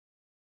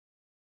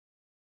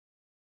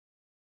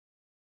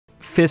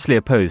fiercely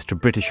opposed to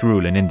British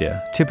rule in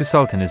India, Tipu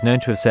Sultan is known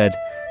to have said,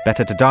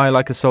 "Better to die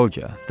like a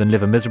soldier than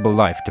live a miserable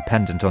life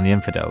dependent on the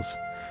infidels.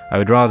 I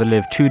would rather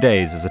live 2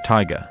 days as a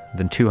tiger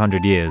than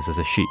 200 years as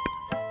a sheep."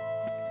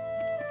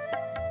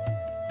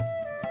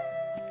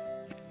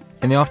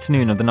 In the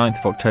afternoon of the 9th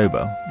of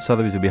October,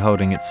 Sotheby's will be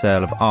holding its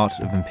sale of Art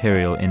of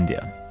Imperial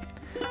India.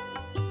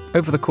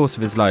 Over the course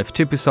of his life,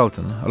 Tipu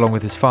Sultan, along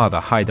with his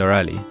father Hyder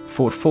Ali,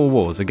 fought 4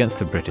 wars against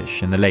the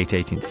British in the late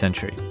 18th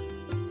century.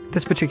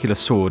 This particular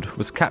sword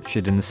was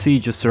captured in the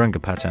siege of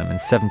Seringapatam in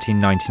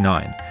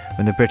 1799,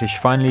 when the British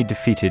finally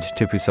defeated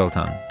Tipu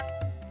Sultan.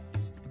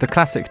 The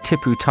classic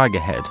Tipu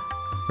tiger head,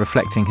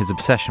 reflecting his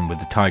obsession with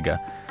the tiger,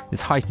 is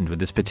heightened with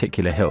this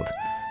particular hilt,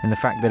 in the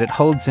fact that it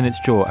holds in its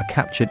jaw a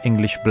captured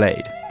English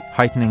blade,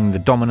 heightening the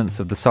dominance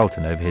of the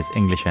Sultan over his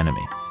English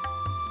enemy.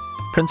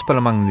 Principal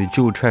among the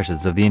jewelled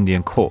treasures of the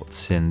Indian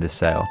courts in this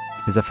sale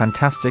is a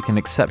fantastic and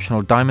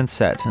exceptional diamond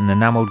set and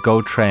enamelled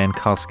gold tray and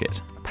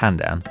casket, a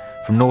pandan,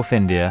 from North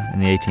India in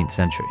the 18th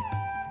century.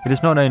 It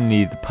is not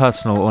only the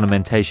personal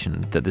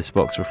ornamentation that this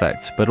box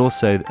reflects, but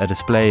also a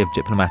display of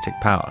diplomatic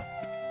power.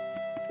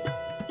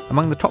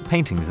 Among the top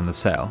paintings in the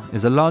sale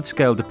is a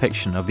large-scale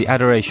depiction of the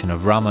adoration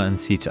of Rama and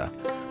Sita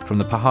from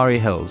the Pahari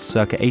Hills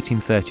circa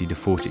 1830 to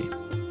 40.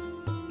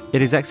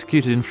 It is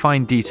executed in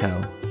fine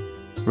detail,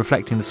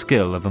 reflecting the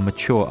skill of a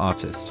mature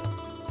artist.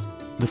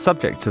 The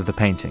subject of the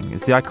painting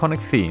is the iconic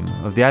theme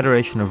of the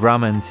adoration of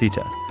Rama and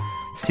Sita,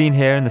 seen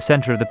here in the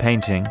centre of the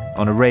painting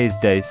on a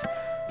raised dais,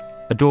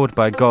 adored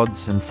by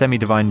gods and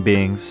semi-divine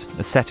beings,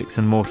 ascetics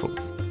and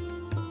mortals.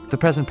 The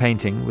present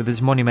painting, with its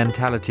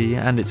monumentality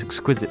and its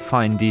exquisite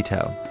fine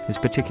detail, is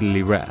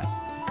particularly rare.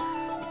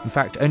 In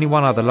fact, only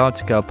one other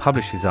large-scale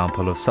published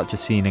example of such a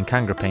scene in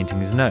Kangra painting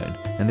is known,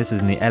 and this is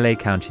in the LA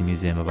County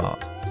Museum of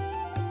Art.